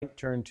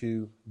turn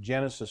to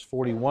Genesis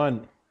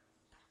 41.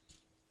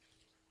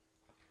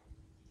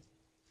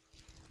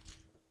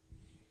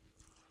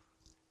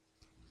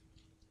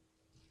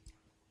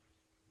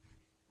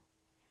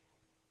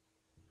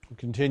 We'll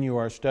continue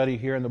our study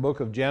here in the book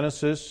of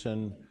Genesis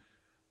and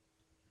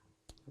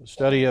the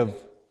study of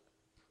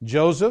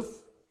Joseph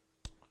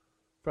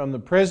from the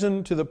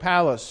prison to the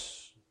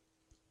palace.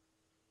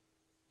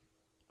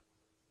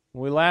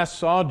 When we last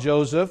saw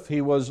Joseph, he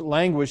was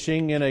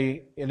languishing in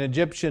an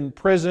Egyptian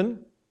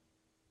prison.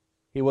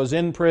 He was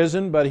in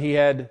prison, but he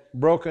had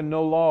broken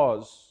no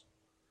laws.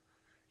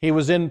 He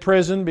was in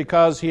prison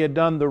because he had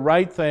done the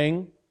right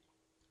thing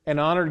and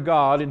honored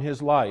God in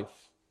his life.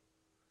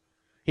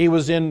 He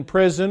was in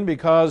prison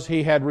because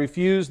he had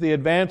refused the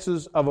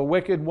advances of a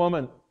wicked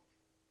woman.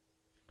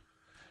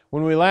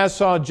 When we last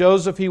saw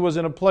Joseph, he was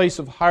in a place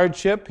of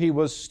hardship. He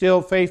was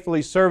still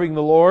faithfully serving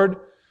the Lord.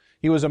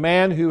 He was a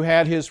man who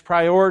had his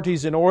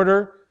priorities in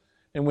order,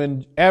 and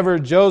wherever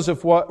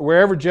Joseph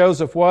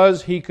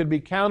was, he could be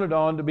counted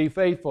on to be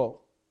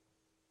faithful.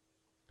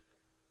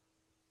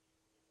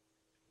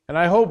 And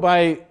I hope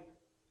by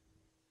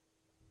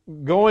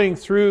going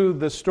through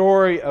the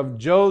story of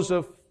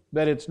Joseph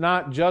that it's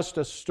not just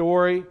a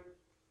story.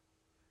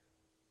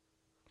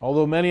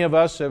 Although many of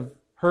us have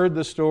heard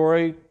the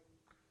story,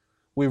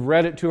 we've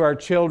read it to our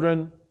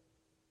children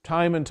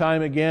time and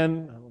time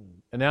again,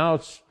 and now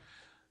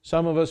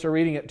some of us are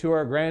reading it to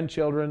our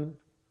grandchildren.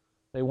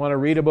 They want to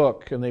read a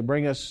book, and they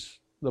bring us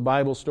the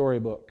Bible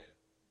storybook.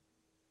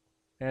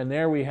 And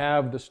there we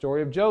have the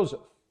story of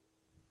Joseph.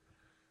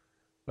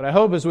 But I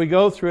hope as we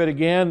go through it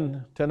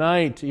again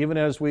tonight, even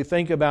as we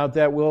think about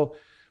that, we'll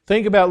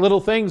think about little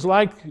things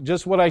like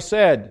just what I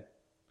said.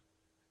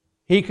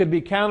 He could be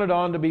counted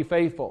on to be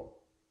faithful.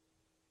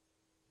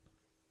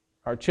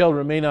 Our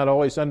children may not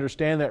always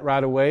understand that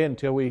right away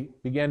until we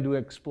begin to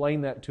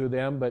explain that to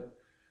them, but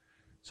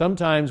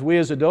sometimes we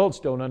as adults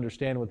don't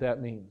understand what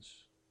that means.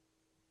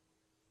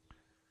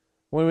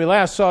 When we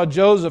last saw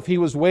Joseph, he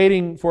was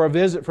waiting for a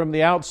visit from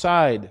the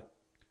outside.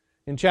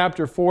 In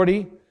chapter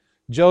 40,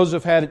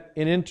 Joseph had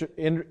an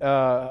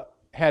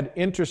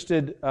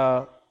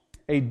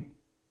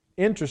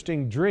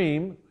interesting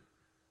dream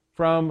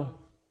from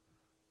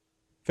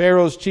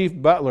Pharaoh's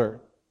chief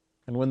butler.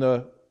 And when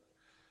the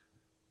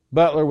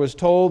butler was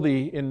told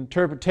the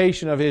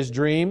interpretation of his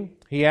dream,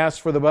 he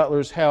asked for the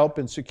butler's help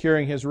in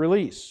securing his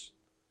release.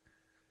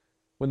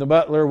 When the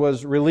butler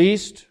was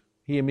released,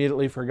 he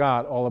immediately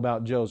forgot all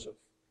about Joseph.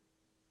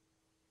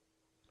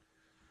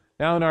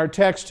 Now in our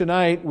text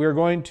tonight, we're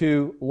going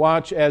to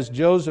watch as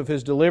Joseph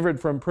is delivered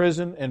from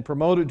prison and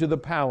promoted to the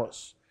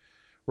palace.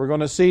 We're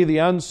going to see the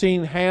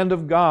unseen hand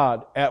of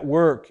God at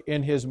work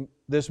in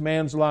this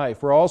man's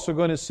life. We're also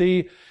going to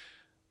see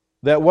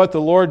that what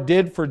the Lord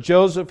did for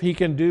Joseph, He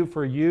can do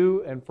for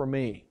you and for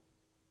me.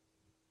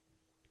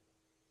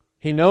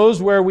 He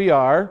knows where we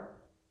are.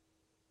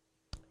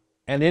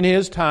 And in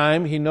His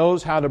time, He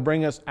knows how to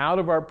bring us out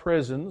of our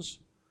prisons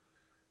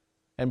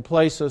and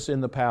place us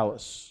in the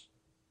palace.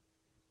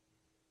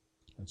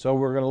 And so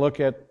we're going to look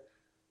at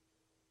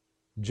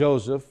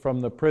Joseph from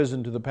the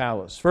prison to the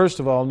palace. First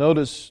of all,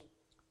 notice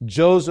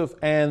Joseph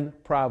and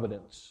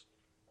providence.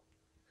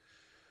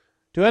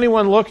 To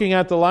anyone looking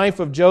at the life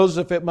of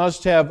Joseph, it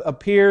must have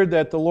appeared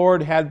that the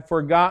Lord had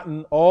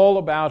forgotten all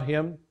about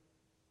him.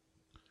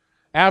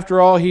 After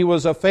all, he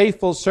was a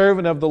faithful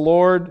servant of the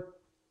Lord,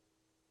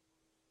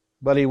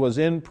 but he was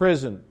in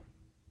prison.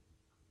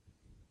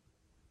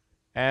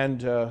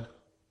 And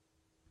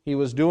he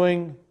was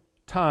doing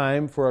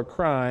time for a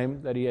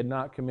crime that he had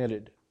not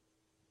committed.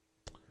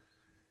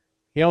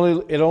 It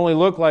only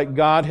looked like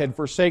God had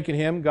forsaken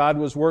him. God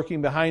was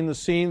working behind the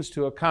scenes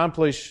to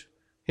accomplish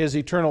His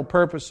eternal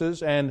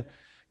purposes. And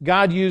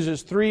God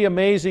uses three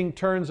amazing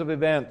turns of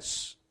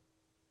events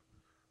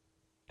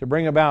to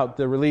bring about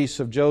the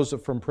release of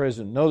Joseph from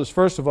prison. Notice,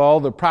 first of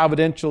all, the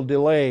providential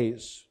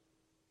delays.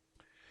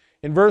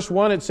 In verse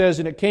 1 it says,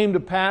 "And it came to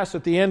pass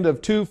at the end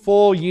of 2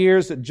 full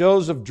years that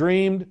Joseph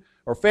dreamed,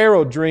 or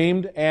Pharaoh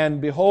dreamed,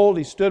 and behold,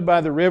 he stood by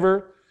the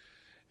river."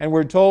 And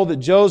we're told that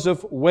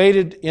Joseph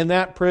waited in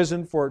that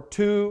prison for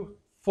 2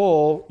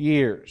 full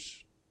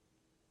years.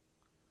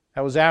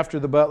 That was after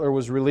the butler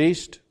was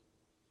released.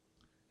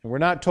 And we're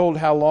not told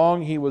how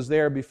long he was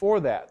there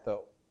before that,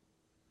 though.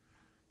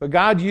 But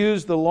God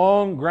used the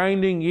long,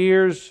 grinding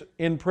years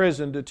in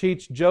prison to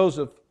teach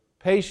Joseph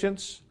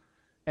patience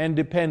and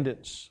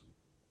dependence.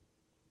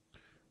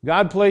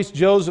 God placed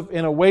Joseph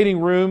in a waiting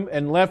room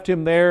and left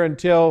him there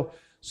until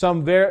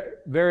some very,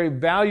 very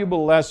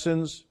valuable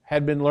lessons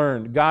had been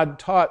learned. God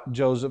taught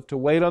Joseph to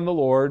wait on the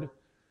Lord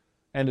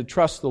and to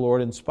trust the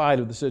Lord in spite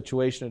of the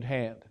situation at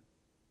hand.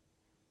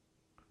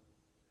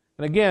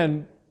 And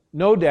again,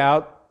 no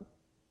doubt,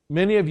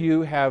 many of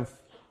you have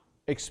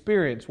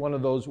experienced one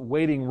of those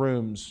waiting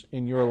rooms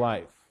in your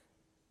life.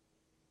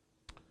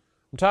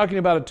 I'm talking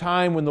about a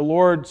time when the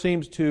Lord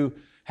seems to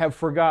have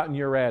forgotten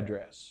your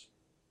address.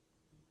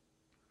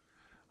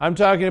 I'm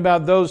talking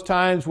about those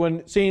times when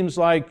it seems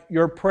like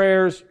your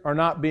prayers are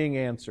not being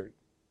answered.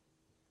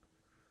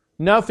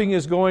 nothing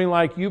is going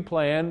like you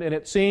planned, and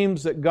it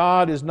seems that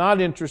God is not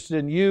interested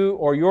in you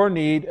or your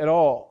need at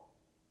all.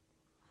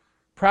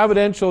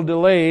 Providential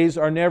delays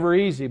are never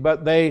easy,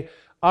 but they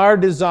are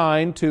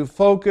designed to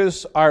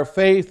focus our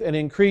faith and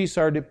increase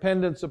our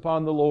dependence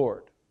upon the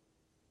Lord.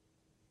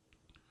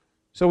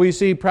 So we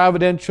see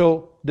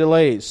providential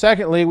delays.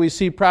 Secondly, we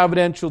see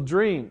providential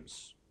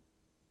dreams.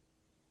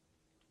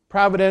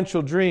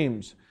 Providential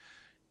dreams.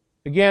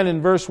 Again,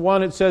 in verse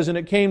 1 it says, "And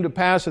it came to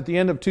pass at the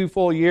end of 2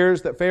 full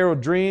years that Pharaoh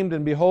dreamed,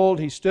 and behold,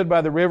 he stood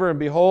by the river, and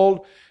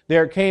behold,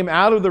 there came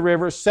out of the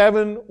river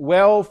 7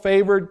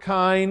 well-favored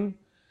kine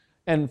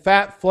and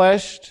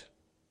fat-fleshed,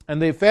 and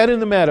they fed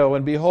in the meadow,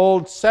 and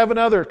behold, 7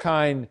 other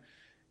kine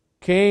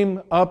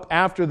came up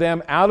after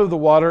them out of the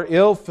water,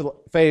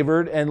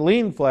 ill-favored and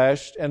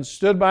lean-fleshed, and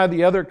stood by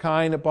the other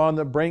kine upon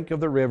the brink of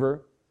the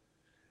river.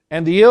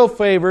 And the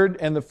ill-favored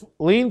and the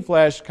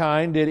lean-fleshed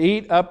kine did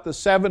eat up the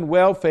 7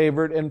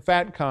 well-favored and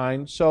fat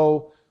kine,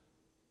 so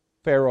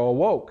Pharaoh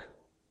awoke."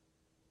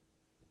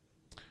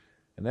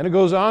 And then it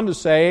goes on to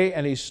say,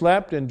 "And he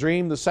slept and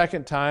dreamed the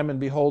second time, and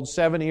behold,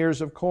 7 ears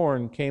of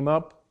corn came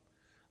up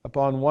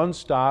upon one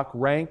stalk,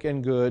 rank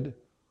and good.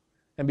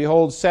 And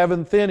behold,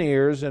 7 thin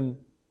ears, and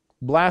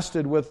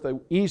blasted with the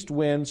east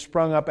wind,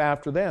 sprung up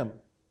after them.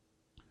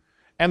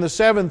 And the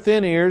 7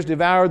 thin ears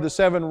devoured the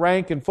 7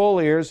 rank and full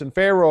ears, and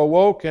Pharaoh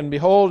awoke, and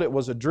behold, it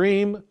was a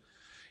dream.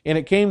 And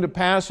it came to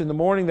pass in the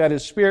morning that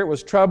his spirit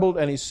was troubled,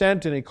 and he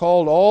sent and he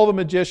called all the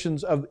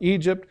magicians of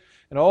Egypt,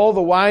 and all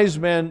the wise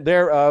men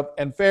thereof,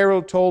 and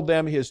Pharaoh told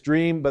them his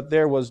dream, but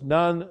there was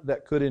none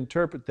that could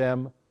interpret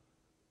them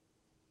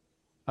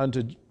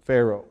unto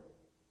Pharaoh."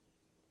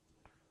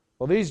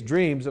 Well, these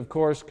dreams, of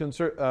course,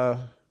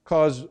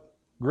 cause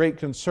great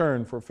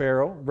concern for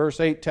Pharaoh. Verse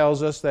 8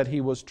 tells us that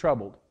he was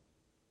troubled.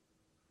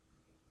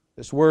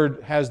 This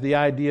word has the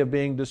idea of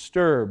being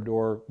disturbed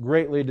or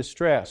greatly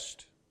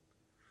distressed.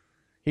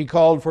 He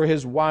called for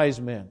his wise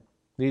men.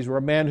 These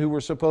were men who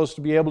were supposed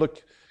to be able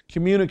to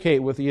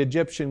communicate with the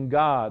Egyptian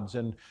gods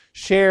and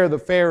share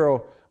with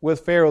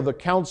Pharaoh the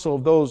counsel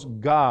of those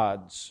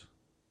gods.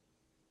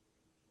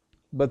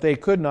 But they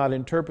could not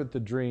interpret the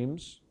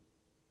dreams,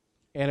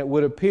 and it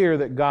would appear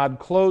that God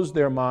closed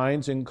their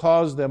minds and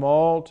caused them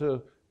all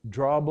to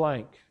draw a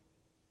blank.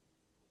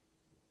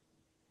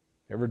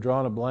 Ever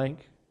drawn a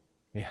blank?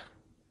 Yeah.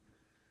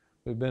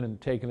 We've been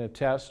and taken a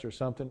test or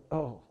something.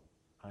 Oh,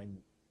 I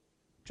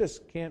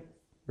just can't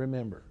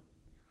remember.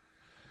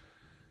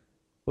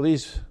 Well,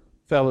 these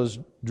fellows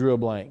drew a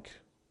blank.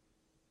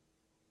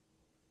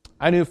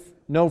 I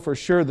know for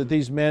sure that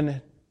these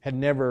men had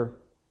never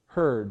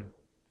heard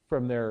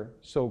from their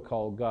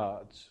so-called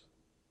gods.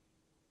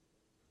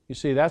 You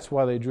see, that's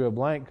why they drew a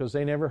blank, because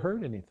they never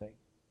heard anything.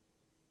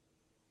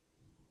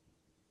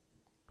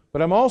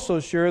 But I'm also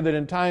sure that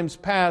in times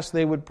past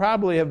they would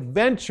probably have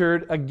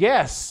ventured a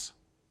guess.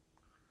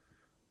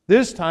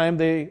 This time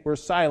they were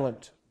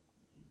silent.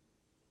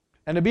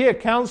 And to be a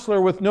counselor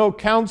with no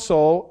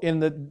counsel in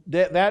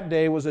that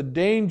day was a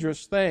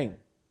dangerous thing.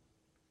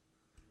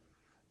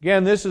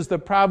 Again, this is the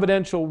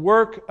providential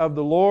work of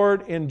the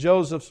Lord in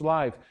Joseph's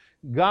life.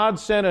 God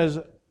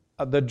sent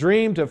the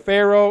dream to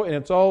Pharaoh,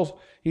 and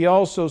He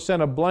also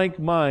sent a blank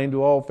mind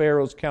to all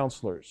Pharaoh's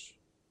counselors.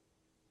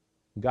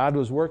 God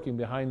was working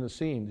behind the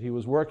scenes. He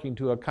was working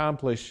to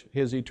accomplish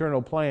His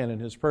eternal plan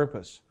and His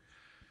purpose.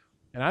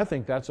 And I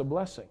think that's a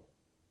blessing.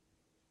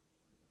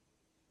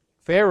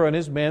 Pharaoh and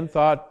his men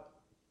thought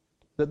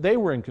that they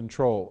were in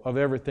control of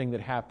everything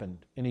that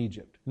happened in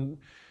Egypt. In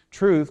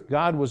truth,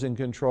 God was in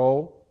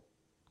control,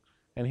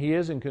 and He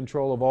is in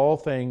control of all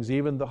things,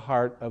 even the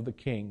heart of the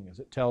king, as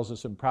it tells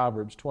us in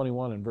Proverbs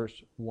 21 and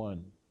verse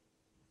 1.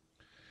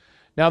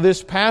 Now,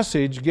 this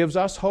passage gives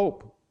us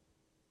hope.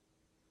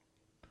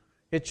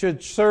 It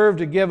should serve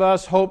to give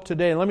us hope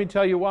today. And let me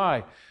tell you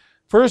why.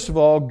 First of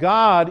all,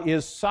 God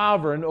is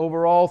sovereign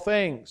over all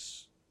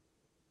things.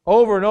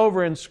 Over and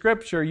over in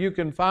Scripture, you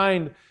can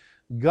find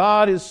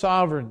God is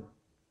sovereign.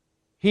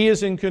 He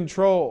is in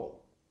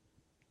control.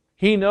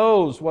 He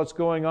knows what's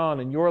going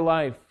on in your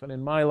life and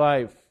in my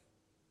life.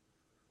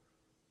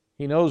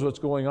 He knows what's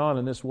going on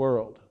in this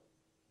world.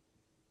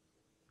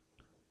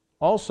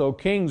 Also,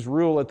 kings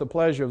rule at the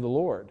pleasure of the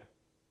Lord.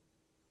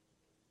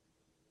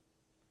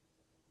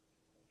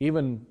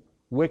 Even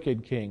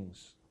wicked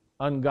kings,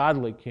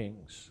 ungodly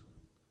kings.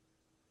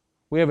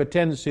 We have a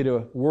tendency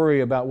to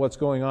worry about what's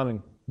going on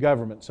in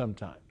government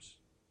sometimes.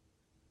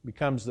 It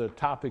becomes the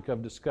topic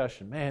of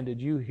discussion. Man,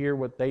 did you hear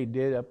what they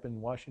did up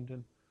in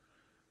Washington?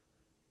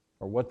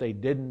 Or what they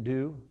didn't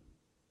do?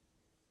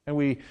 And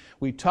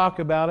we talk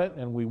about it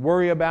and we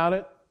worry about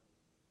it.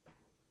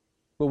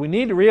 But we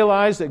need to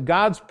realize that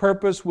God's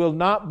purpose will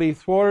not be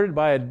thwarted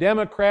by a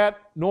Democrat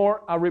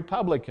nor a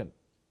Republican.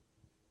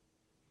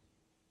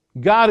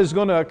 God is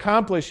going to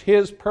accomplish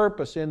His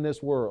purpose in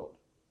this world.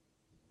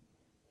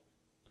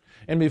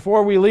 And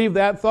before we leave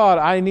that thought,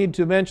 I need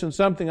to mention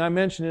something I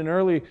mentioned in an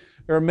earlier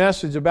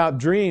message about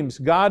dreams.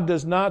 God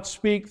does not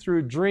speak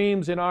through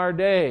dreams in our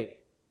day.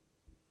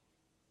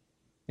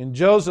 In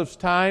Joseph's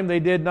time, they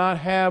did not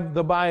have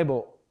the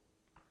Bible.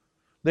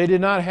 They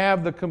did not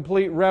have the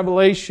complete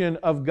revelation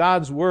of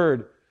God's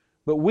Word,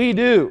 but we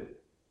do.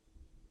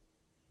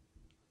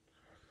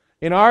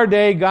 In our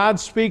day, God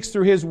speaks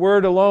through His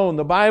Word alone.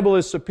 The Bible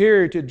is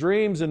superior to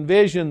dreams and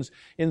visions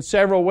in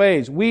several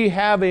ways. We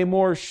have a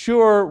more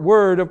sure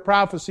word of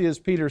prophecy, as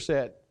Peter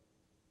said.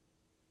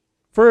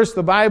 First,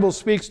 the Bible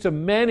speaks to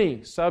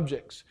many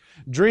subjects.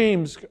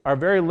 Dreams are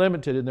very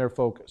limited in their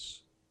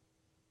focus.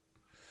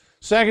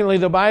 Secondly,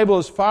 the Bible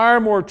is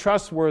far more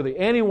trustworthy.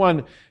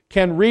 Anyone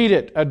can read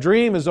it. A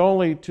dream is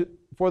only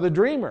for the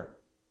dreamer.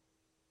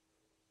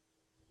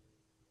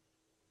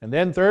 And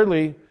then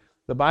thirdly,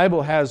 the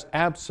Bible has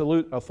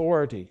absolute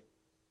authority.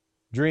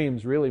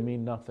 Dreams really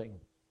mean nothing.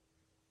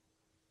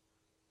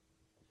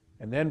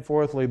 And then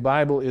fourthly, the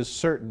Bible is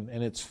certain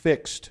and it's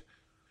fixed.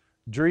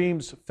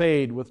 Dreams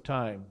fade with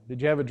time.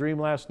 Did you have a dream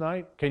last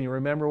night? Can you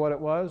remember what it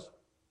was?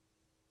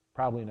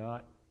 Probably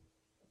not.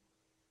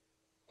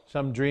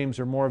 Some dreams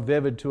are more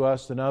vivid to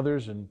us than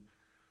others, and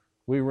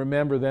we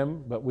remember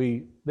them, but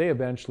they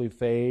eventually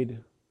fade.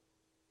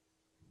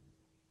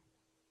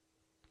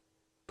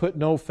 Put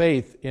no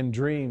faith in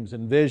dreams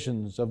and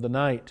visions of the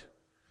night,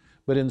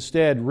 but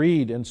instead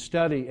read and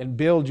study and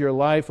build your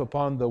life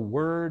upon the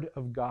Word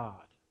of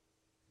God.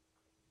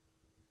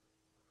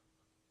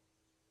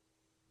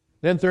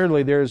 Then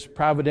thirdly, there's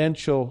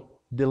providential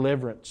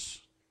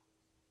deliverance.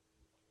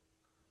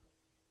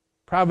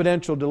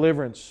 Providential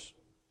deliverance.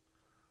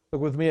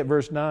 Look with me at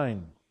verse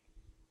 9.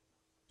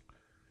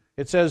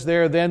 It says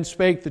there, "Then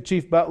spake the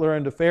chief butler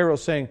unto Pharaoh,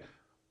 saying,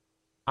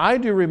 I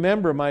do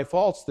remember my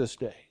faults this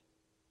day.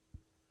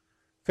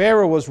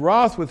 Pharaoh was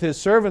wroth with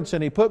his servants,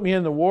 and he put me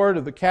in the ward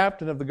of the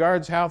captain of the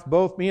guard's house,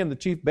 both me and the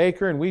chief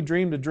baker, and we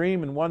dreamed a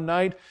dream in one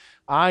night,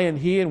 I and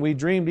he, and we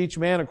dreamed each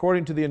man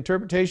according to the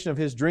interpretation of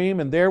his dream,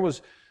 and there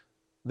was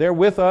there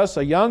with us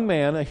a young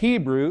man, a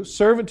Hebrew,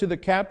 servant to the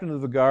captain of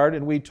the guard,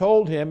 and we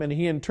told him, and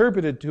he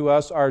interpreted to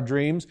us our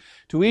dreams.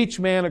 To each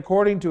man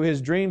according to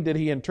his dream did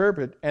he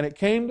interpret. And it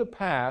came to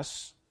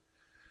pass,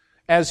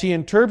 as he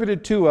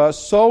interpreted to us,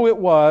 so it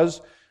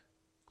was,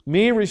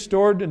 me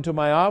restored into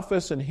my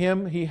office, and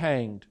him he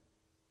hanged.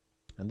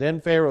 And then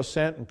Pharaoh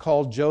sent and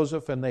called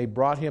Joseph, and they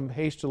brought him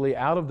hastily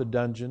out of the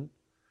dungeon.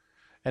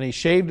 And he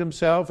shaved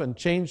himself and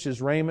changed his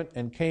raiment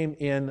and came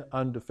in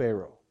unto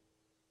Pharaoh."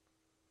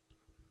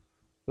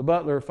 The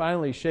butler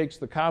finally shakes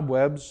the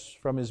cobwebs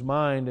from his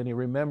mind and he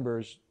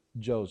remembers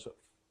Joseph.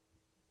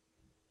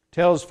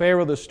 Tells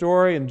Pharaoh the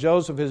story, and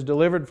Joseph is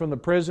delivered from the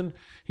prison.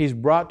 He's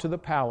brought to the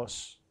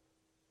palace.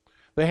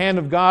 The hand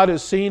of God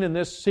is seen in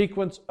this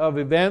sequence of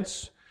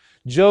events.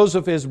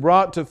 Joseph is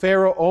brought to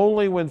Pharaoh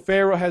only when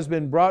Pharaoh has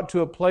been brought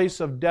to a place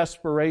of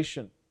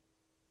desperation.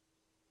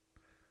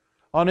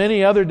 On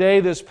any other day,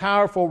 this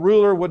powerful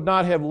ruler would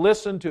not have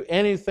listened to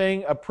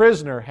anything a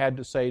prisoner had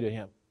to say to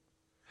him.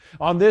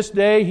 On this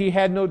day, he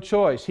had no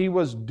choice. He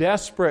was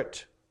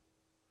desperate.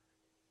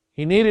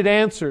 He needed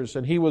answers,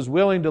 and he was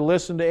willing to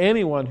listen to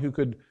anyone who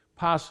could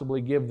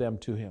possibly give them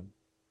to him.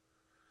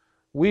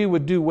 We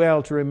would do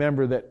well to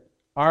remember that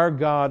our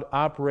God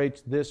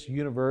operates this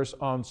universe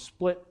on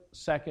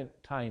split-second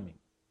timing.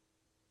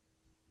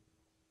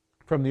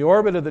 From the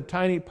orbit of the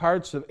tiny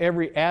parts of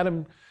every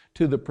atom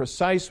to the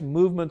precise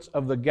movements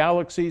of the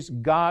galaxies,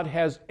 God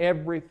has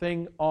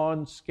everything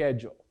on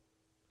schedule.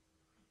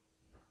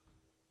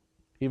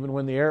 Even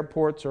when the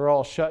airports are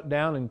all shut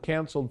down and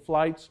canceled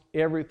flights,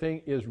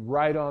 everything is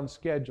right on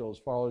schedule as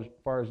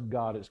far as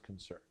God is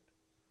concerned.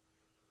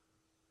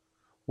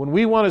 When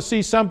we want to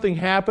see something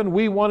happen,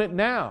 we want it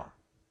now.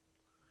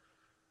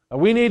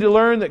 We need to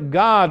learn that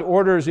God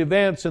orders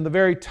events and the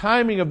very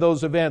timing of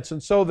those events,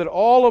 and so that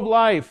all of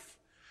life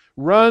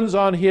runs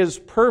on His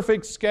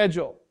perfect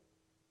schedule.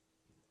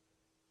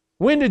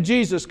 When did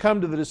Jesus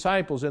come to the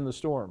disciples in the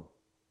storm?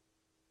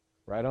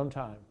 Right on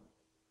time.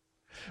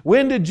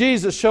 When did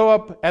Jesus show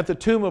up at the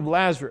tomb of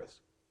Lazarus?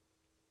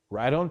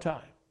 Right on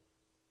time.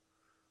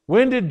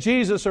 When did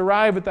Jesus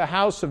arrive at the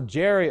house of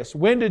Jairus?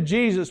 When did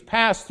Jesus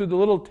pass through the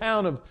little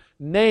town of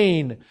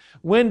Nain?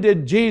 When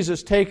did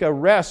Jesus take a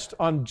rest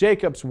on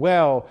Jacob's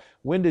well?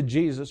 When did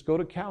Jesus go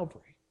to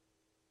Calvary?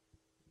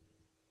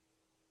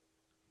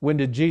 When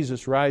did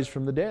Jesus rise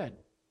from the dead?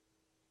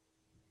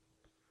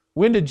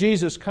 When did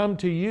Jesus come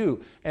to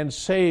you and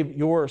save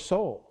your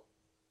soul?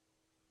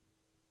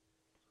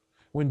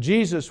 When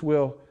Jesus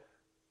will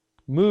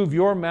move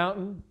your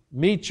mountain,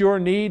 meet your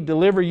need,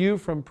 deliver you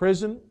from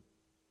prison,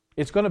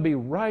 it's going to be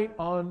right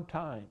on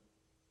time.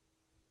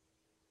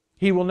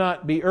 He will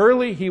not be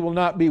early. He will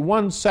not be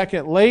 1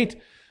 second late.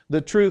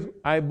 The truth,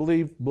 I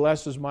believe,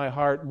 blesses my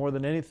heart more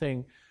than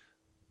anything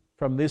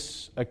from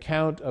this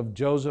account of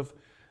Joseph,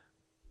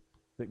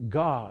 that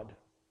God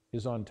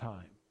is on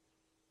time.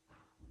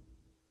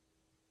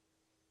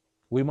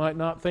 We might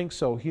not think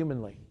so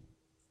humanly.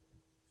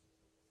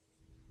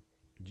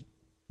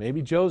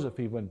 Maybe Joseph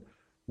even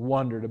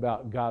wondered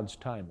about God's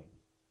timing.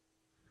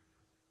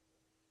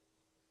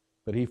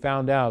 But he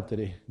found out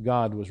that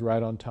God was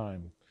right on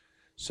time.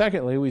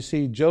 Secondly, we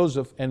see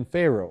Joseph and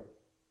Pharaoh.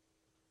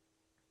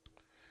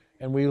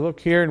 And we look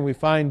here and we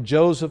find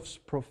Joseph's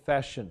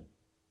profession.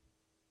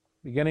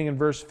 beginning in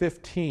verse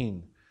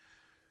 15.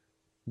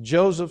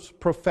 Joseph's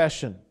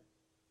profession.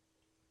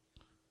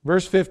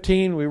 Verse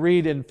 15 we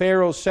read, "And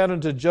Pharaoh said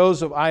unto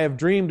Joseph, I have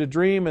dreamed a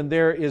dream, and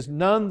there is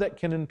none that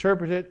can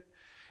interpret it.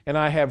 And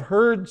I have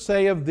heard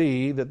say of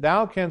thee that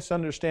thou canst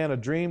understand a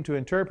dream to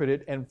interpret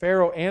it. And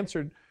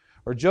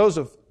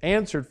Joseph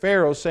answered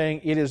Pharaoh,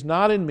 saying, It is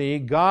not in me.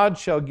 God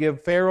shall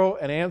give Pharaoh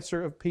an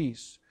answer of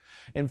peace.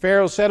 And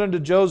Pharaoh said unto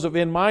Joseph,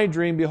 In my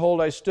dream,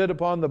 behold, I stood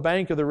upon the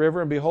bank of the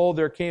river, and behold,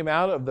 there came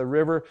out of the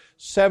river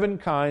 7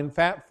 kine,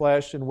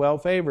 fat-fleshed and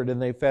well-favored,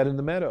 and they fed in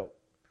the meadow.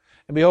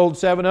 And behold,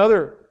 7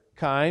 other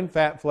kine,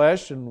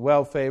 fat-fleshed and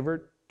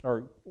well-favored,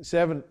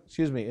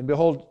 and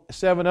behold,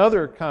 7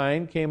 other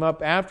kine came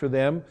up after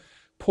them,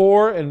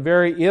 poor and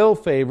very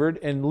ill-favored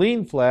and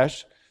lean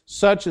flesh,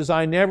 such as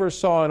I never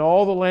saw in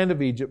all the land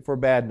of Egypt for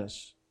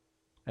badness.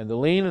 And the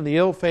lean and the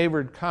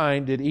ill-favored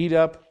kine did eat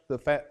up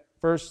the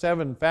first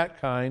 7 fat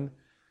kine,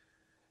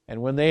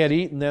 and when they had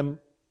eaten them,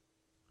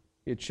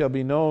 it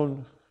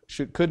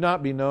could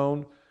not be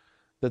known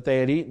that they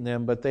had eaten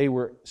them, but they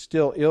were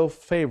still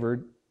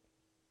ill-favored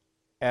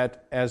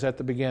as at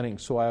the beginning.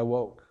 So I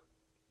awoke.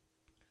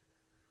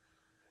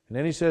 And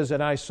then he says,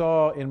 And I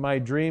saw in my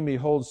dream,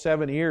 behold,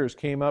 7 ears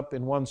came up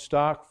in one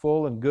stalk,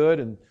 full and good,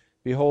 and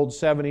behold,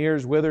 7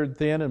 ears withered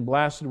thin and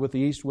blasted with the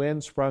east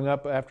wind sprung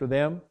up after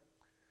them.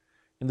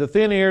 And the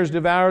thin ears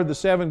devoured the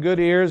 7 good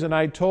ears, and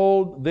I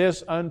told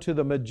this unto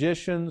the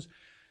magicians,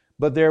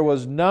 but there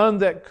was none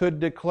that could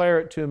declare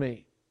it to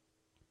me.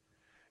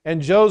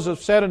 And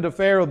Joseph said unto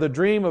Pharaoh, The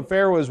dream of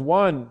Pharaoh is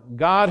one.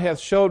 God hath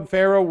showed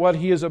Pharaoh what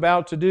he is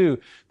about to do.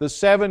 The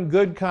 7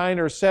 good kine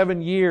are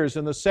 7 years,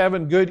 and the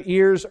 7 good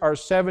ears are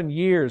 7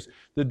 years.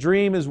 The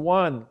dream is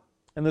one.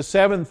 And the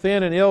 7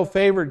 thin and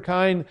ill-favored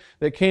kine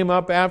that came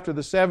up after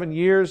the 7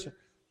 years,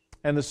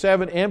 and the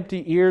 7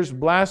 empty ears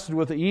blasted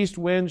with the east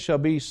wind shall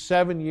be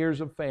 7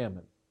 years of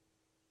famine.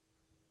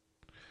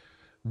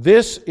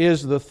 This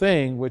is the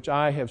thing which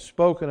I have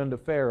spoken unto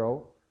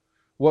Pharaoh.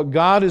 What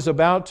God is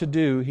about to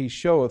do, he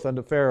showeth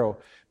unto Pharaoh.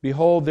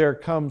 Behold, there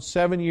come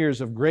 7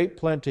 years of great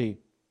plenty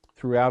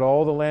throughout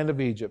all the land of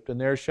Egypt, and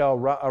there shall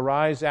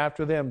arise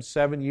after them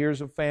 7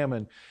 years of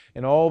famine,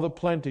 and all the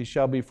plenty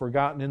shall be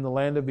forgotten in the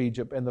land of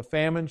Egypt, and the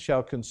famine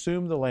shall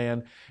consume the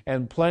land,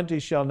 and plenty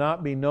shall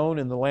not be known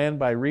in the land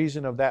by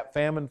reason of that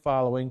famine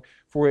following,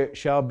 for it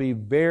shall be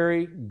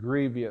very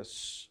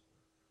grievous.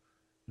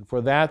 And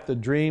for that the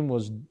dream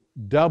was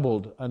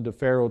doubled unto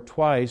Pharaoh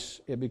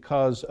twice,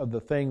 because of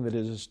the thing that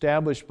is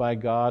established by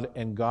God,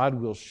 and God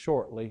will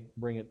shortly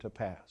bring it to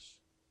pass.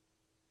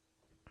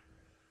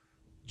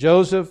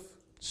 Joseph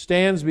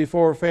stands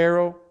before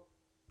Pharaoh,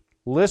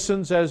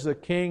 listens as the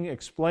king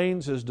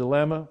explains his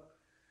dilemma,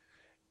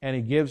 and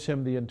he gives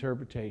him the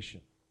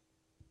interpretation.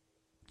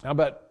 Now,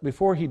 but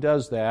before he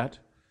does that,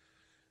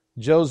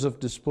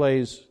 Joseph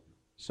displays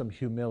some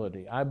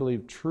humility. I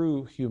believe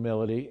true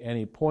humility, and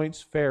he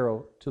points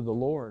Pharaoh to the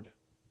Lord.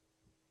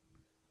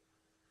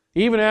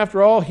 Even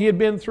after all he had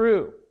been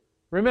through.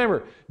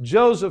 Remember,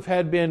 Joseph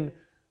had been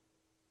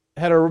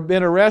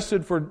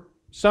arrested for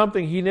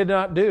something he did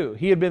not do.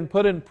 He had been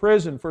put in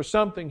prison for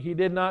something he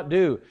did not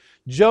do.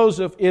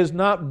 Joseph is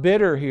not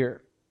bitter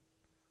here,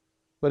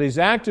 but he's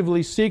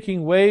actively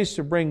seeking ways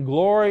to bring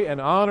glory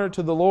and honor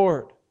to the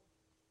Lord.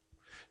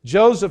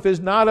 Joseph is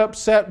not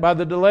upset by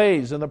the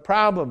delays and the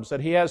problems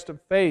that he has to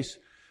face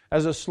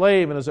as a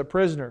slave and as a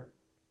prisoner.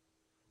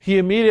 He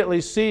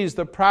immediately sees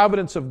the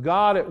providence of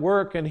God at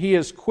work, and he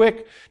is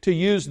quick to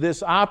use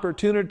this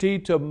opportunity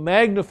to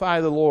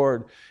magnify the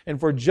Lord. And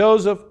for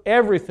Joseph,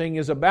 everything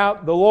is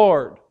about the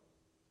Lord.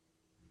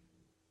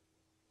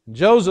 In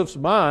Joseph's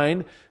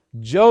mind,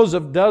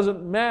 Joseph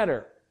doesn't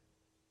matter.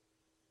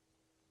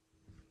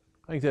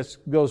 I think this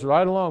goes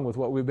right along with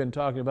what we've been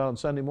talking about on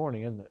Sunday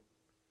morning, isn't it?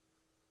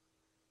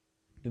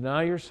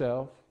 Deny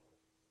yourself,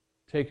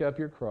 take up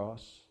your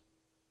cross,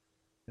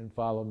 and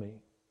follow me.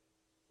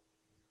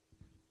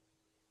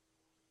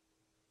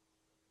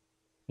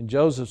 In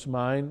Joseph's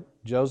mind,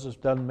 Joseph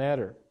doesn't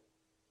matter.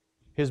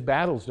 His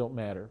battles don't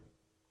matter.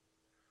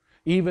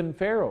 Even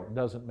Pharaoh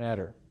doesn't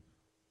matter.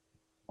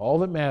 All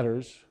that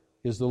matters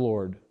is the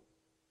Lord.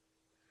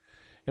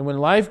 And when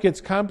life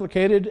gets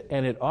complicated,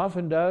 and it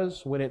often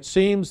does, when it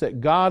seems that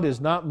God is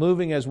not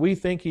moving as we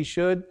think He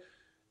should,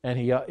 and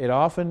it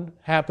often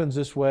happens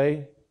this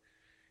way,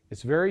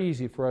 it's very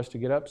easy for us to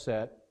get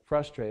upset,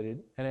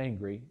 frustrated, and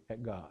angry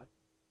at God.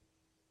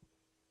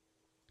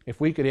 If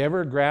we could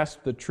ever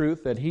grasp the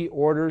truth that He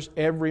orders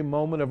every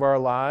moment of our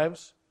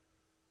lives,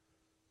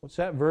 what's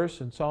that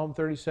verse in Psalm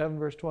 37,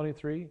 verse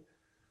 23?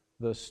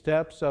 The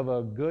steps of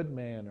a good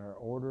man are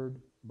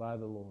ordered by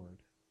the Lord.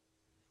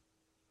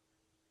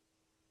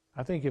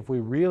 I think if we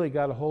really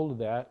got a hold of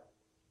that,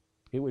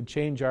 it would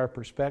change our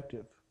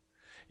perspective.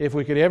 If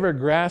we could ever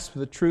grasp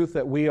the truth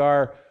that we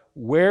are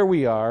where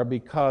we are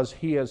because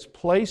He has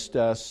placed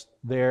us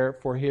there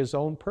for His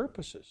own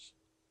purposes.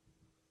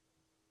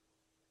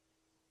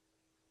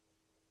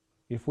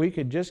 if we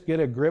could just get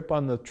a grip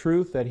on the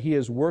truth that He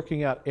is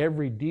working out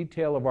every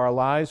detail of our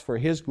lives for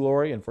His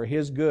glory and for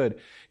His good,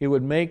 it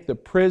would make the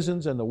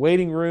prisons and the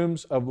waiting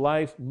rooms of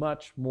life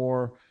much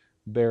more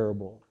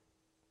bearable.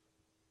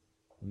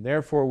 And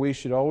therefore, we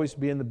should always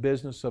be in the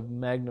business of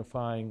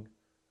magnifying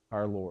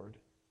our Lord.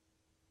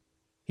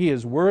 He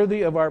is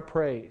worthy of our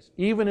praise,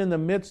 even in the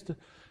midst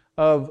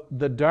of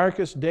the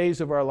darkest days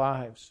of our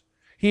lives.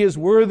 He is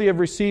worthy of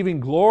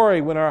receiving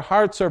glory when our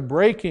hearts are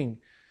breaking.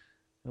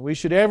 And we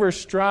should ever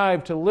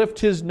strive to lift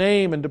His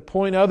name and to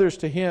point others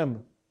to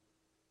Him.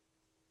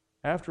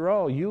 After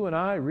all, you and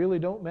I really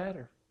don't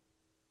matter.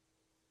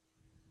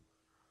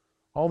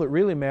 All that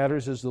really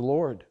matters is the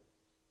Lord,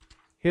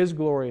 His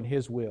glory and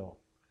His will.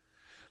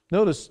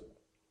 Notice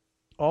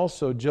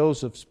also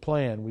Joseph's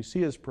plan. We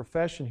see his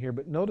profession here,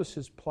 but notice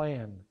his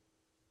plan.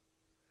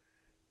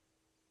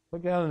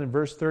 Look down in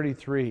verse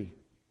 33.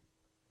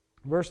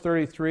 Verse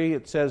 33,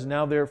 it says,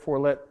 "Now therefore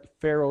let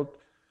Pharaoh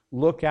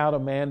look out a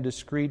man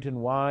discreet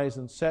and wise,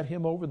 and set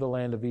him over the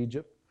land of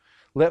Egypt.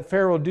 Let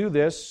Pharaoh do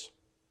this,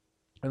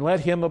 and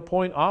let him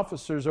appoint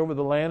officers over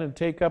the land, and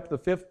take up the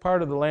 5th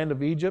part of the land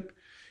of Egypt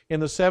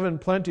in the 7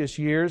 plenteous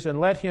years, and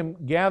let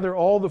him gather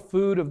all the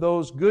food of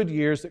those good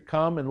years that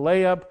come, and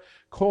lay up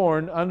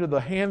corn under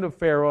the hand of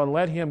Pharaoh, and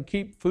let him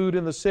keep food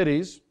in the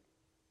cities.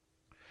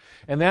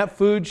 And that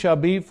food shall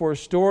be for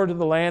store to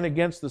the land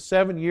against the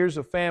 7 years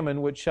of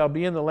famine, which shall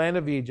be in the land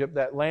of Egypt,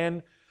 that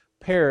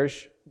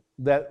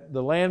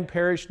the land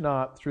perish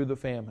not through the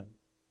famine."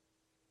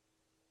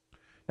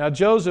 Now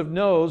Joseph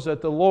knows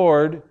that the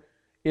Lord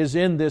is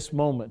in this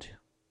moment.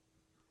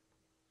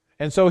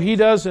 And so he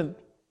does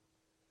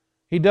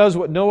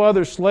what no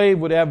other slave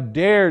would have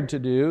dared to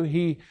do.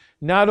 He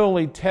not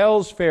only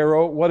tells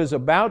Pharaoh what is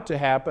about to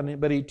happen,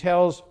 but he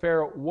tells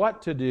Pharaoh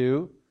what to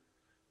do.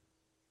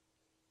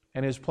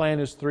 And his plan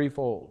is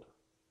threefold.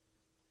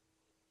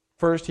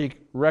 First, he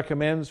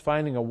recommends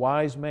finding a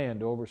wise man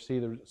to oversee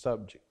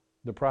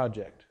the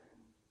project.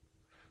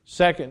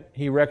 Second,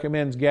 he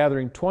recommends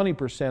gathering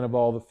 20% of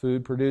all the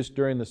food produced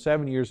during the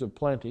 7 years of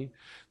plenty.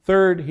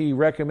 Third, he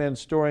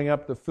recommends storing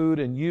up the food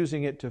and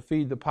using it to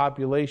feed the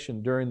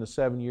population during the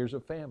 7 years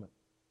of famine.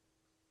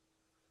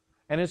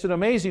 And it's an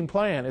amazing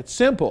plan. It's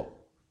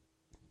simple,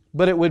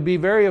 but it would be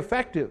very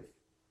effective.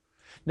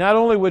 Not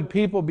only would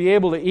people be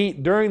able to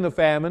eat during the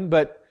famine,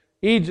 but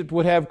Egypt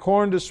would have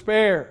corn to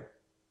spare.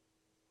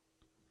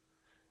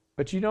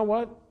 But you know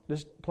what?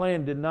 This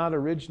plan did not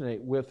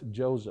originate with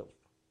Joseph.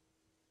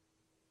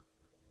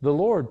 The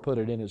Lord put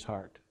it in his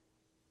heart.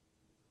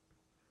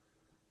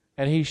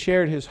 And he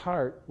shared his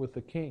heart with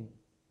the king.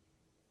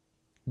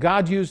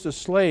 God used a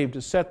slave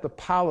to set the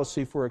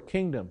policy for a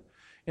kingdom.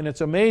 And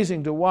it's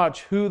amazing to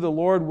watch who the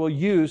Lord will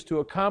use to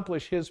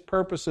accomplish His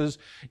purposes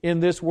in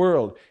this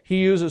world.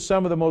 He uses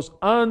some of the most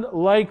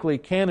unlikely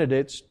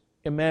candidates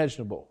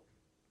imaginable.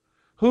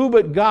 Who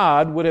but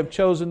God would have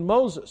chosen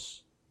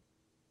Moses?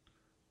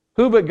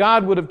 Who but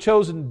God would have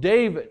chosen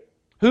David?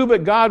 Who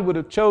but God would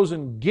have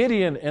chosen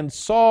Gideon and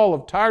Saul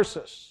of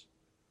Tarsus?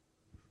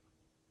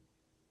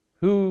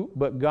 Who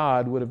but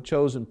God would have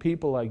chosen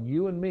people like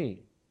you and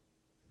me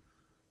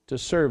to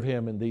serve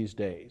Him in these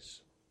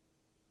days?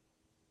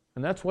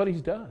 And that's what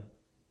He's done.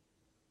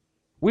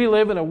 We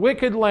live in a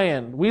wicked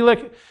land. We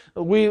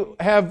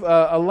have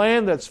a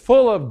land that's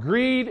full of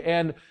greed,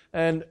 and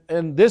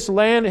this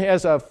land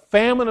has a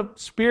famine of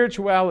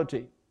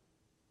spirituality.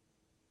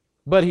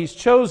 But He's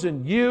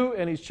chosen you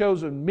and He's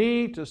chosen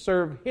me to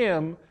serve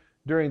Him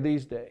during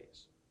these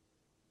days.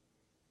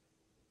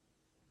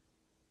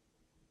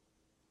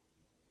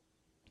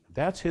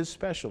 That's His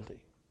specialty.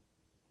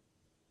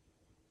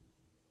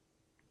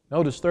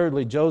 Notice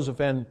thirdly, Joseph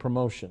and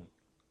promotion.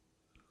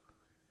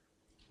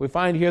 We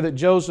find here that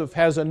Joseph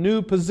has a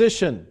new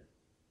position.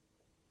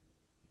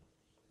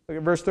 Look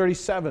at verse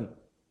 37.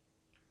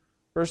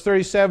 Verse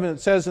 37, it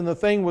says, "And the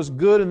thing was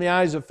good in the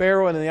eyes of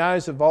Pharaoh and in the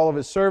eyes of all of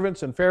his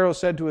servants. And Pharaoh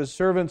said to his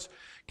servants,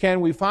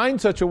 'Can we find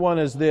such a one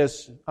as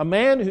this, a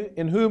man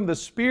in whom the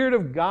Spirit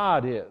of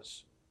God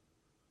is?'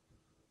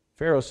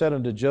 Pharaoh said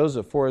unto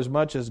Joseph,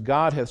 'Forasmuch as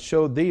God hath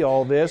showed thee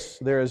all this,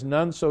 there is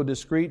none so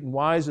discreet and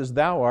wise as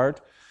thou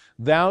art.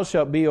 Thou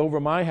shalt be over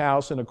my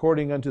house, and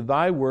according unto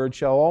thy word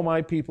shall all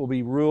my people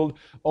be ruled.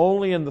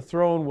 Only in the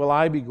throne will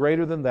I be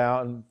greater than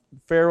thou.' And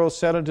Pharaoh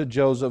said unto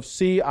Joseph,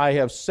 'See, I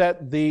have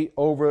set thee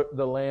over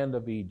the land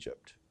of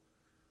Egypt.'"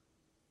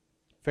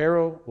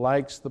 Pharaoh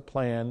likes the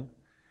plan,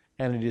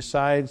 and he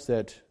decides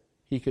that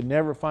he could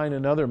never find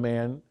another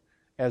man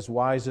as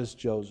wise as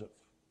Joseph.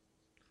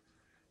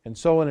 And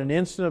so in an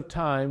instant of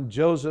time,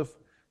 Joseph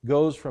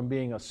goes from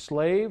being a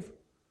slave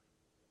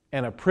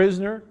and a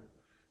prisoner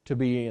to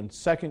be in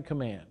second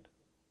command.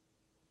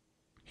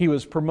 He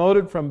was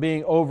promoted from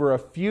being over a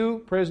few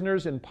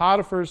prisoners in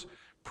Potiphar's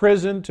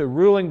prison to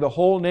ruling the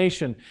whole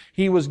nation.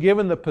 He was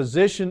given the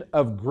position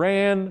of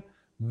Grand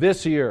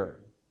Vizier.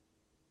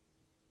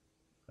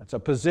 That's a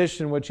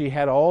position in which he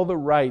had all the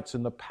rights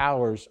and the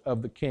powers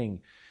of the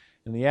king.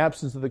 In the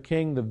absence of the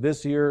king, the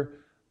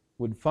vizier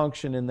would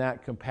function in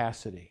that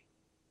capacity.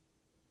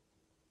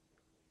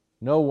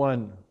 No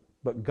one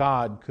but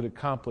God could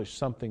accomplish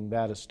something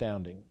that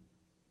astounding.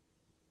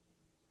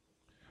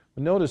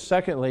 But notice,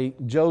 secondly,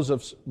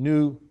 Joseph's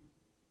new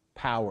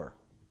power.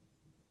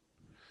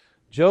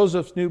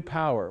 Joseph's new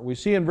power. We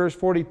see in verse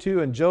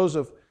 42, and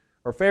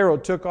Pharaoh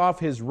took off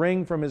his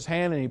ring from his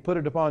hand, and he put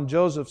it upon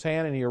Joseph's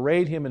hand, and he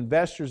arrayed him in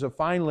vestures of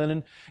fine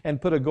linen,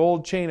 and put a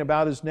gold chain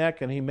about his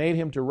neck, and he made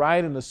him to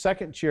ride in the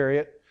second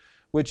chariot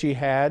which he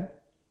had.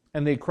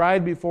 And they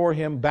cried before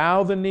him,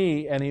 Bow the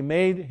knee, and he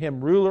made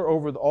him ruler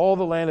over all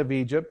the land of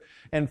Egypt.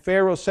 And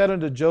Pharaoh said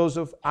unto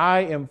Joseph, I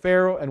am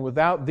Pharaoh, and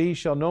without thee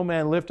shall no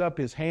man lift up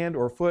his hand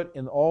or foot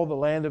in all the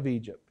land of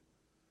Egypt.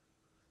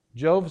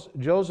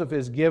 Joseph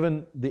is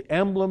given the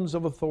emblems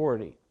of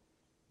authority.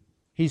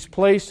 He's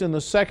placed in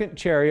the second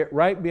chariot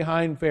right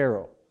behind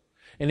Pharaoh.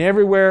 And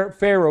everywhere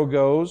Pharaoh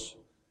goes,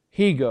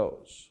 he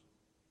goes.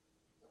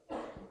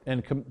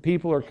 And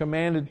people are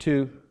commanded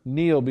to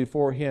kneel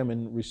before him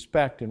in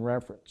respect and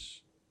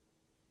reverence.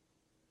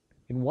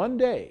 In one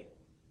day,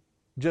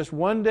 just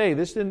one day,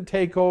 this didn't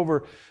take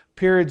over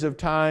periods of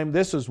time.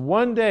 This is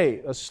one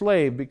day a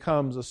slave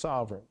becomes a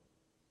sovereign.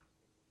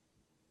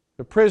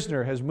 The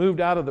prisoner has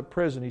moved out of the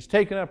prison. He's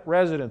taken up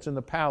residence in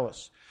the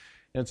palace.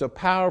 And it's a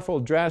powerful,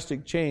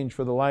 drastic change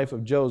for the life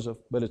of Joseph,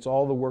 but it's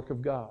all the work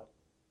of God.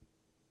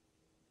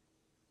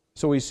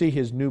 So we see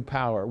his new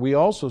power. We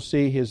also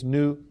see his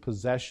new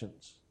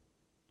possessions.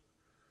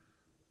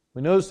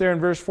 We notice there in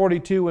verse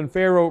 42, when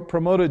Pharaoh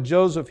promoted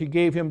Joseph, he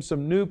gave him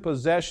some new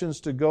possessions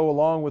to go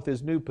along with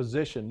his new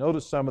position.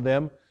 Notice some of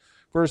them.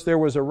 First, there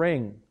was a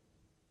ring.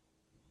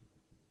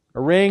 A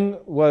ring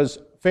was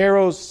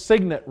Pharaoh's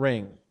signet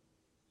ring.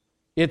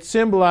 It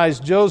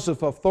symbolized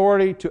Joseph's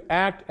authority to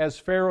act as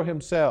Pharaoh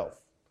himself.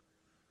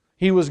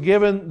 He was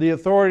given the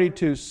authority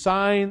to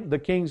sign the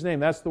king's name.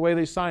 That's the way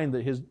they signed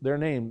their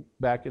name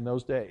back in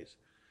those days.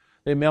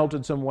 They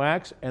melted some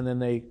wax and then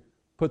they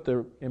put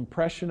the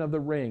impression of the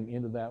ring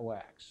into that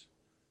wax.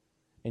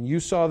 And you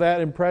saw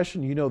that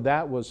impression, you know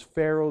that was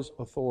Pharaoh's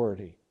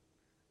authority.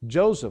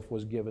 Joseph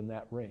was given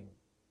that ring.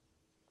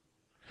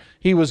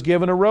 He was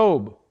given a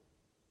robe.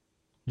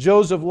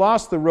 Joseph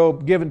lost the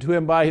robe given to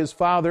him by his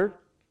father.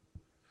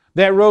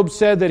 That robe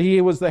said that he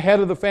was the head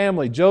of the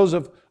family.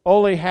 Joseph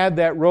only had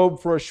that robe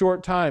for a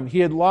short time. He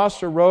had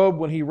lost a robe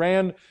when he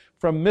ran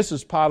from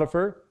Mrs.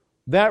 Potiphar.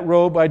 That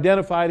robe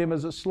identified him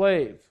as a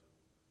slave.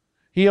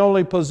 He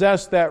only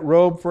possessed that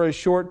robe for a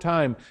short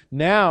time.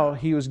 Now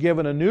he was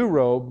given a new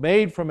robe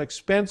made from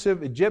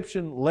expensive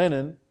Egyptian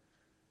linen,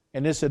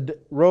 and this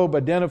robe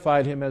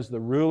identified him as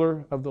the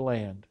ruler of the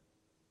land.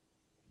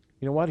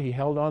 You know what? He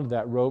held on to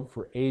that robe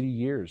for 80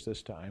 years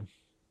this time.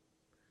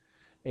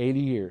 80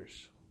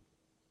 years.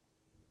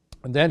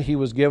 And then he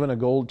was given a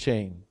gold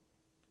chain.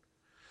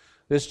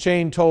 This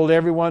chain told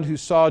everyone who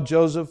saw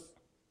Joseph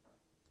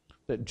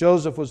that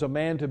Joseph was a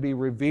man to be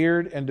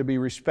revered and to be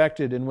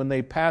respected. And when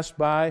they passed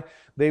by,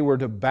 they were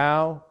to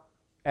bow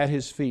at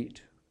his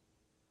feet.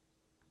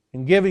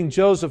 In giving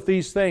Joseph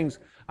these things,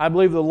 I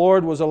believe the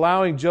Lord was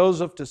allowing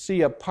Joseph to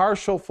see a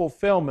partial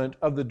fulfillment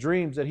of the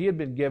dreams that he had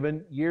been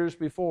given years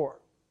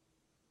before.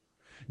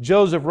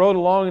 Joseph rode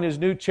along in his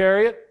new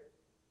chariot.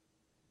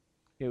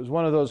 It was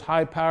one of those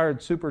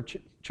high-powered,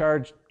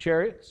 supercharged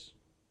chariots.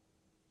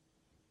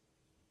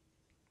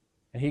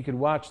 And he could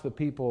watch the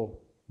people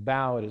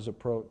bow at his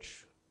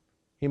approach.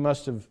 He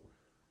must have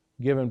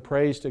given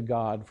praise to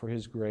God for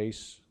his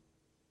grace.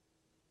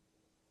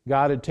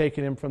 God had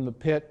taken him from the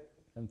pit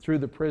and through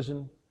the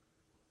prison,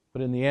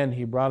 but in the end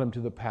he brought him to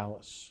the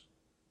palace.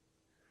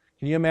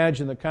 Can you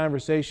imagine the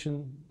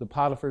conversation the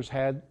Potiphars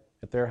had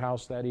at their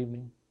house that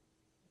evening?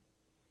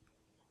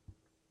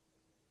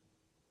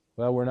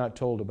 Well, we're not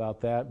told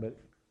about that,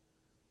 but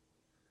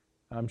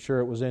I'm sure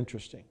it was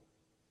interesting.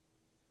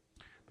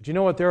 But you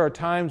know what? There are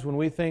times when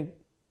we think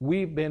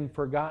we've been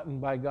forgotten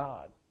by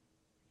God.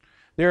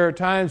 There are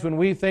times when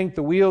we think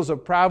the wheels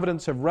of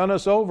providence have run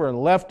us over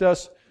and left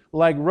us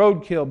like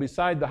roadkill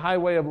beside the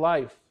highway of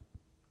life.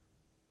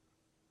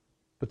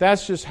 But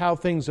that's just how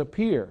things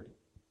appear.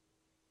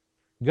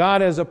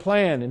 God has a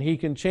plan, and He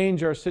can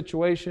change our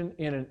situation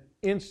in an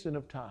instant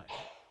of time.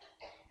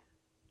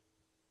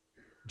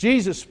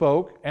 Jesus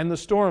spoke, and the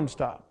storm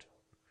stopped.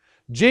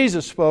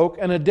 Jesus spoke,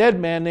 and a dead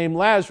man named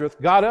Lazarus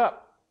got up.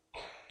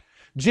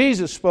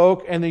 Jesus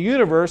spoke, and the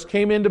universe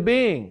came into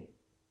being.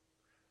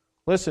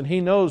 Listen,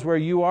 He knows where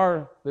you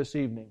are this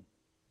evening.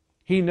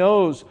 He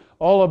knows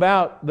all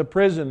about the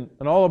prison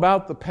and all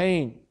about the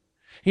pain.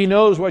 He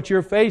knows what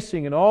you're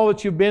facing and all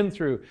that you've been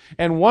through.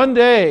 And one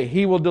day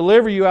He will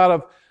deliver you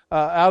out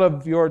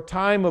of your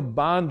time of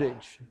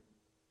bondage.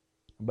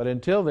 But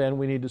until then,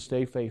 we need to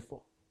stay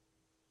faithful.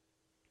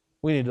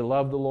 We need to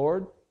love the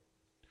Lord.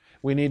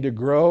 We need to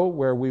grow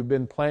where we've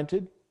been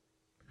planted.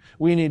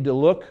 We need to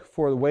look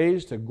for the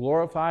ways to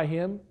glorify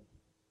Him.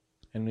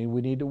 And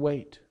we need to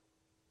wait.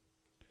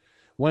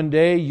 One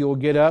day you'll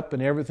get up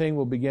and everything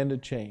will begin to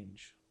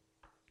change.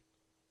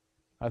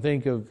 I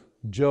think of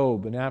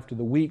Job, and after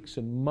the weeks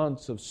and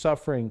months of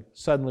suffering,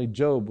 suddenly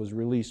Job was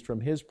released from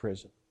his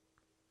prison.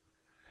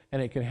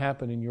 And it can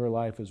happen in your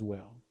life as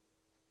well.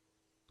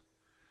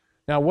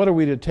 Now, what are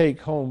we to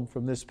take home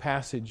from this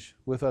passage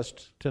with us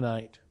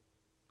tonight?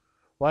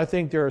 Well, I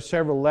think there are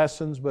several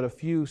lessons, but a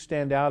few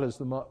stand out as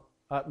the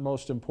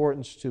utmost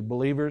importance to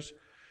believers.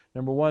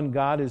 Number one,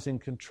 God is in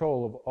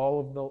control of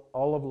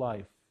all of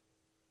life.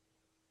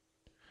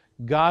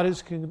 God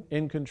is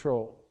in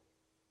control.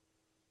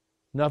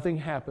 Nothing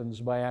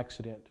happens by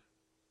accident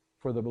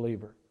for the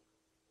believer.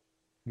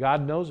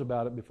 God knows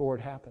about it before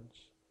it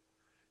happens,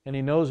 and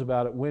He knows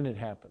about it when it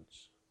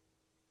happens.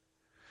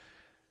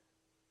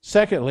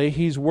 Secondly,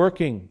 He's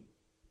working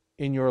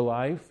in your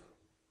life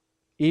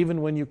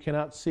even when you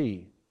cannot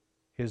see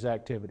His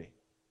activity.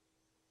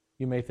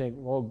 You may think,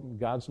 well,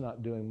 God's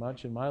not doing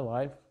much in my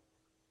life.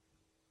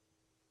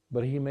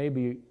 But He may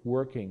be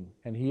working,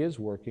 and He is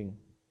working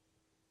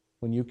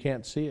when you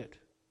can't see it.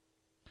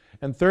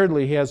 And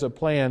thirdly, He has a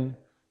plan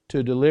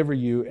to deliver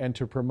you and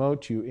to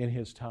promote you in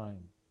His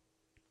time.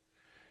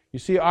 You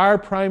see, our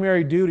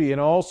primary duty in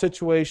all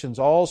situations,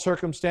 all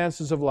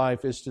circumstances of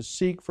life, is to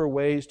seek for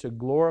ways to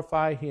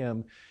glorify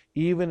Him,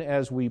 even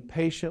as we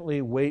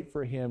patiently wait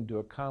for Him to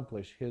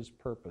accomplish His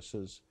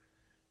purposes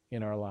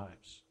in our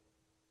lives.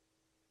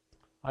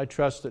 I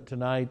trust that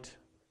tonight,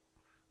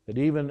 that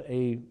even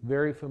a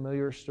very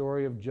familiar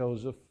story of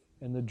Joseph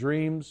and the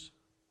dreams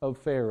of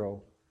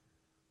Pharaoh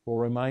will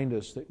remind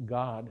us that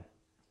God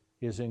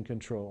is in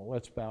control.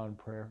 Let's bow in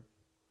prayer.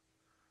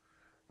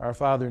 Our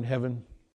Father in heaven,